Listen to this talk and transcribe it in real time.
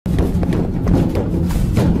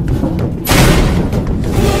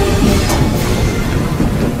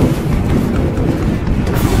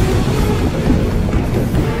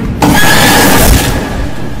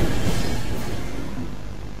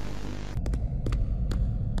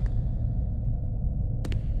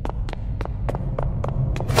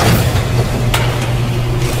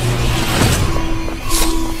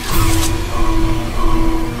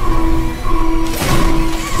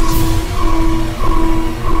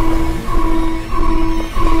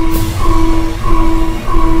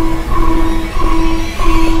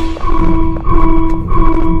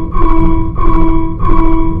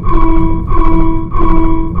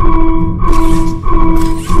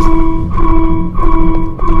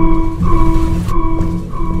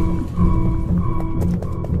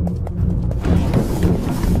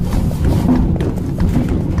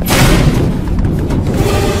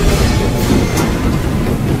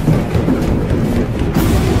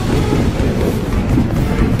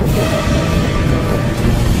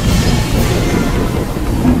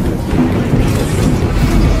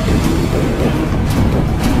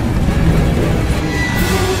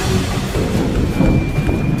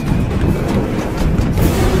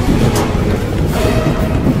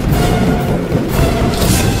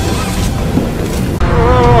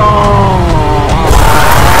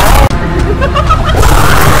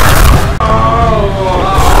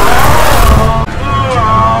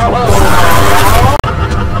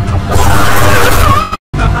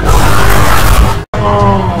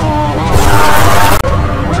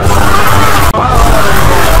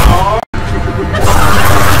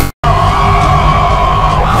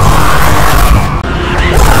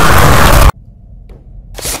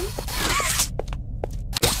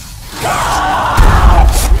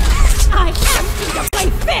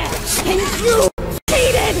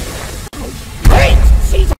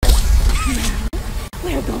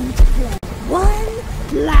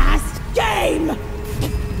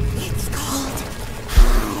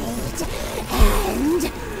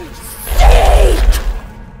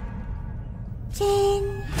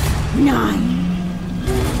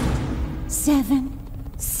7,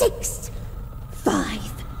 6,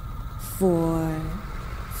 5, 4,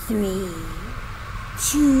 3,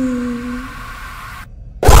 2.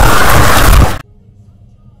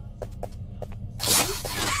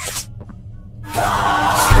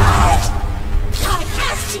 I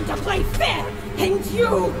asked you to play fair, and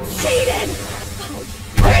you cheated!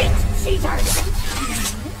 I hate cheaters! Now,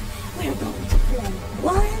 we're going to play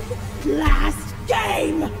one last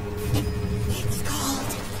game! It's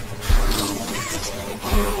called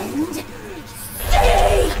Hide and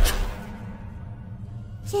Seek!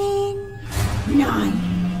 10, 9,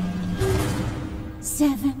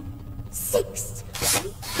 7, 6,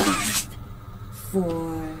 5,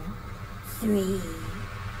 4, 3,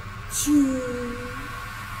 2.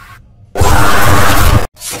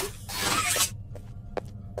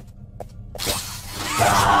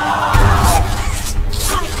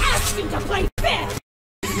 I asked you to play fair!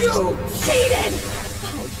 You cheated!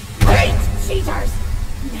 I hate cheaters!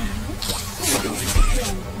 Now, we're going to play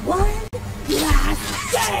one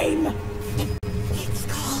last game! It's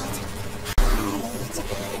called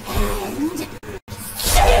Hide and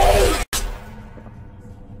Seek!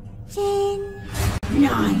 10,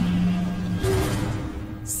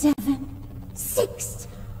 9, 7, 6,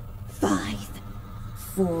 5,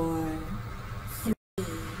 4, 3,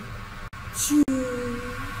 2.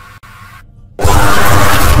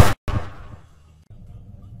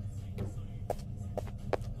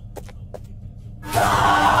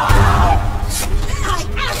 I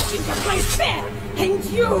asked you to play fair, and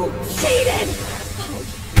you cheated!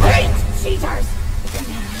 I hate cheaters!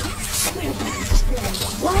 Now, we're going to play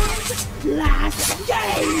one last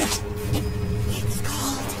game! It's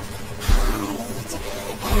called Hide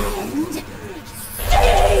and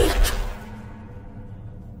Seek!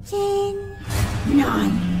 10,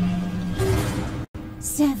 9,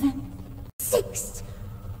 7, 6,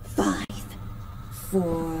 5,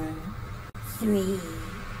 4, 3,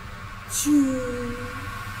 2.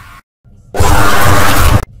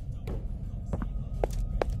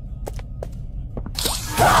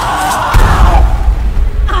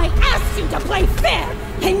 I asked you to play fair,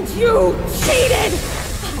 and you cheated!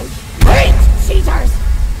 I hate cheaters!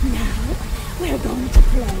 Now, we're going to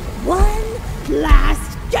play one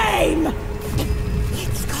last game!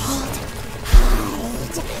 It's called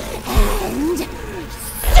Hide and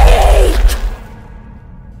Seek!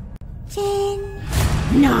 10,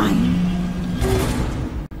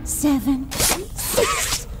 9, 7,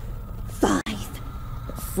 6, 5,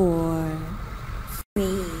 4,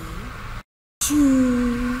 3,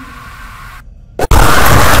 2.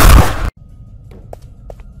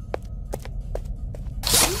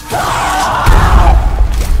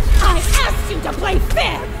 I asked you to play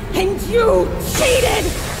fair, and you cheated!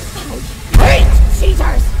 I hate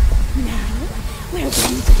cheaters! Now, we're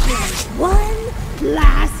going to play one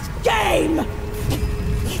last game!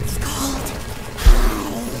 It's called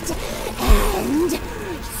Hide and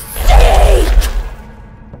Seek!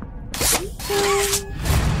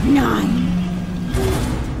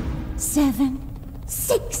 9, 7,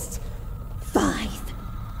 6, 5,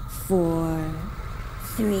 4,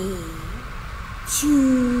 3,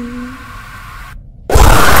 2.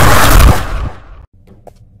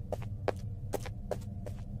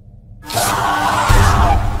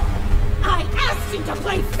 I asked you to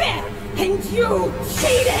play fair, and you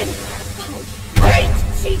cheated! I hate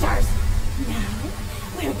cheaters! Now,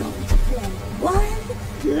 we're going to play one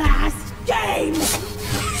last game!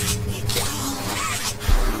 It's called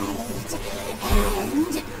Hide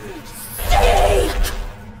and Seek!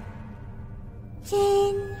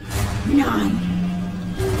 10, 9,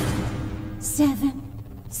 7,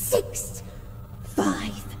 6,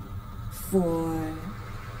 5, 4,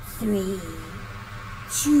 3,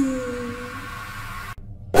 2.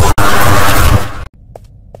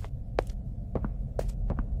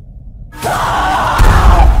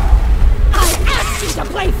 I asked you to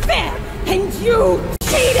play fair, and you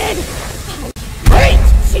cheated! I hate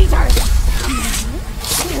cheaters! Now,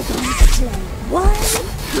 we're going to play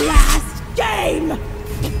one last game!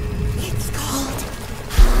 It's called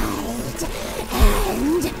Hide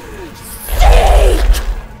and Seek!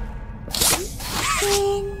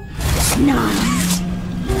 10, 9,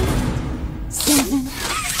 7,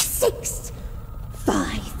 6,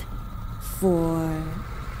 5, 4,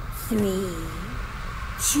 3,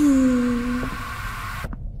 2.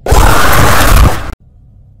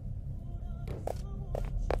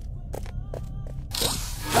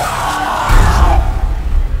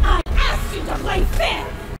 I asked you to play fair,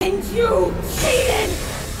 and you cheated!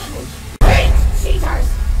 I hate cheaters!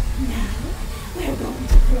 Now, we're going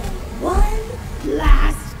to play one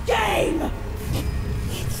last game!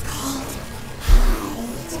 It's called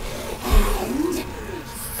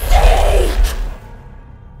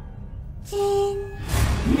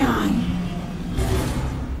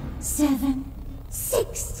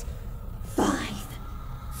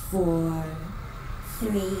 3,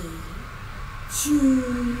 2.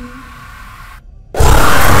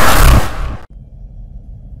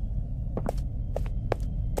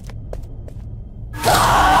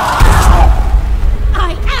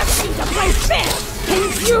 I asked you to play fair,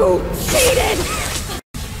 and you cheated!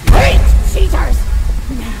 Hate cheaters!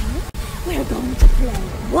 Now, we're going to play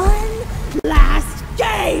one last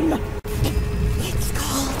game! It's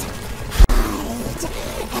called Hide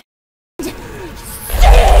and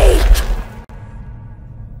Seek!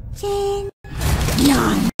 10,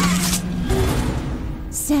 9,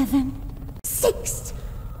 7, 6,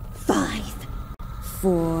 5,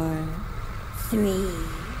 4, 3,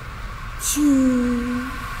 2.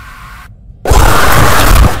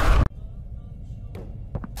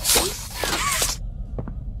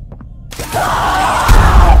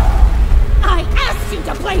 I asked you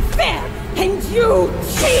to play fair, and you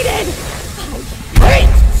cheated! I hate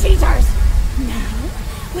cheaters! Now,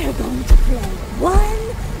 we're going to play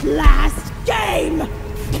one last game!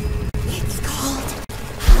 It's called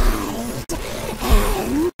Hide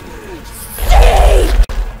and Seek!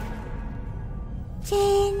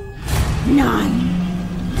 10,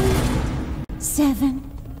 9, 7,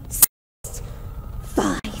 6,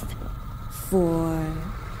 5, 4,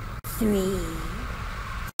 3,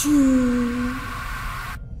 2.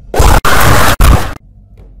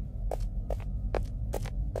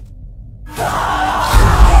 I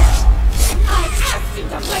asked you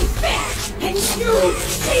to play fair, and you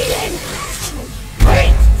cheated! I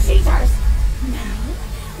hate cheaters! Now,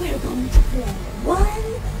 we're going to play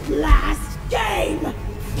one last game!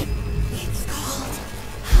 It's called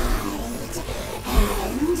Hide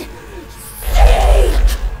and Seek!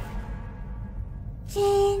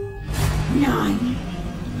 10, 9,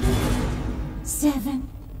 7,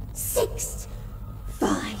 6,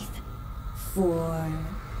 5, 4,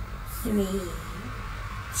 3,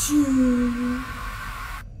 2.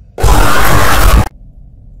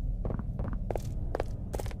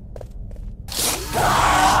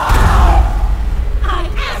 I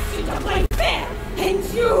asked you to play fair, and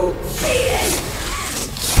you cheated!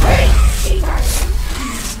 Hate cheaters!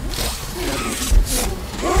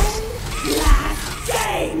 One last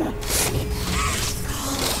game! It's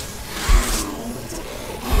called Hide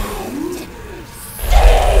and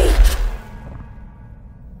Seek!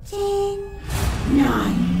 10,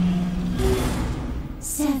 9,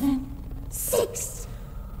 7, 6,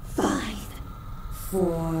 5,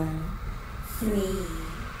 4, 3,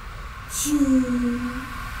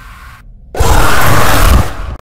 2.